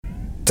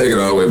Take it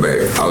all the way back.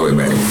 All the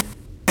way back.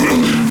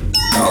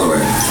 All the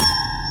way.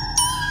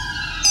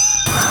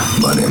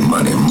 Money,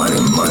 money,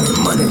 money, money,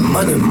 money,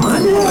 money,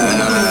 money.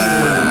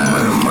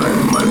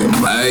 Money.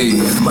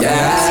 Hey.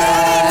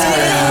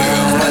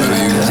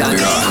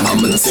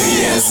 I'ma tell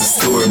you as a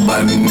story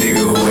about a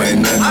nigga who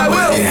ain't nothing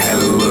but he had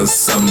a little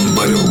something,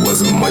 but it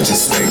wasn't much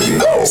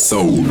expected.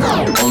 So,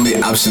 only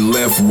option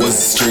left was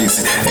the streets,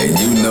 and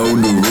you know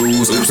the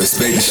rules.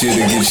 Respect the shit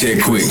and get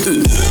checked quick.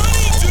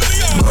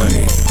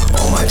 Money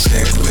on my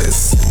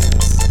checklist.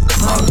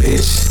 My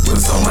bitch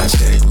was on my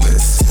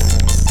checklist.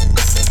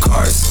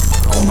 Cars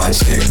on my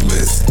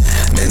checklist.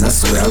 Man, I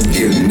swear I'm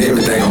getting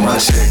everything on my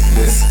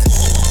checklist.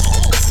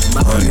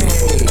 Money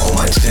on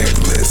my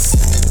checklist.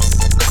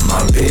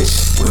 My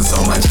bitch was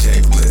on my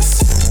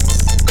checklist.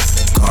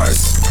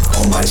 Cars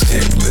on my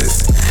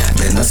checklist.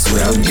 Man, I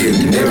swear I'm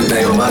getting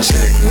everything on my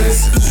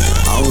checklist.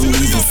 I don't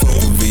even fuck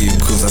with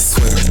vehicles, I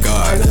swear to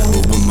God.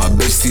 But when my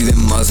bitch see that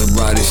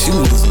Maserati, she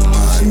losing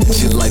mine.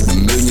 She like the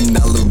 $1 million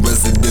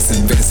residence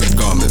and fancy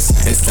garments.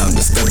 It's time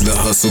to step the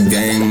hustle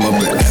game up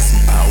and add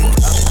some power.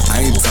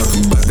 I ain't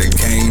talking about that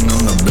cane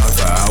on the block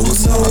for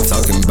hours. I'm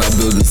talking about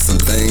building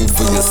some things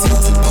for your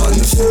safety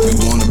partners. We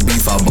wanna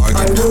beef, I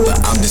bargain, but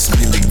I'm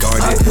discreetly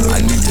guarded.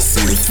 I need to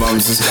see the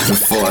pharmacist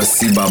before I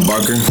see Bob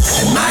Barker.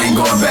 And I ain't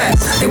going back.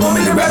 They want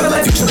me to rap it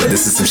like future, but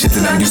this is some shit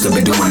that I'm used to.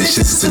 Been doing this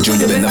shit since a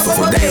junior. Been up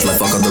for 4 days,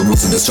 like fuck all the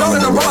roots and the strong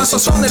and the raw. So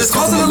strong that it's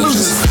causing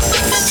illusions.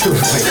 So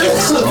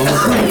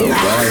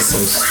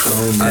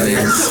strong.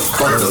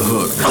 Fuck the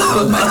hook.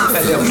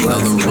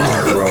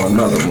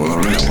 Another one on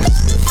that one.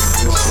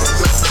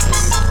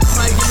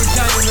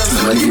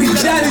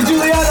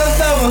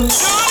 Juliano.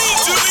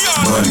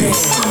 Money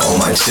on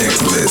my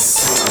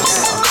checklist.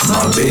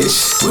 My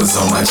bitch was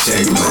on my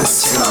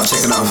checklist.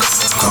 Check it out.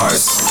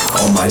 Cars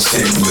on my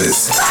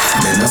checklist.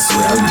 Man, I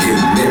swear I'm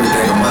getting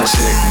everything on my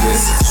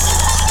checklist.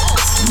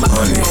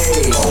 Money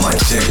on my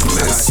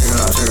checklist.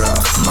 Check it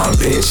out. My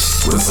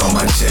bitch was on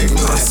my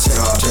checklist.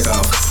 Check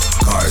out.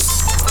 Cars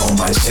on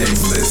my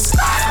checklist.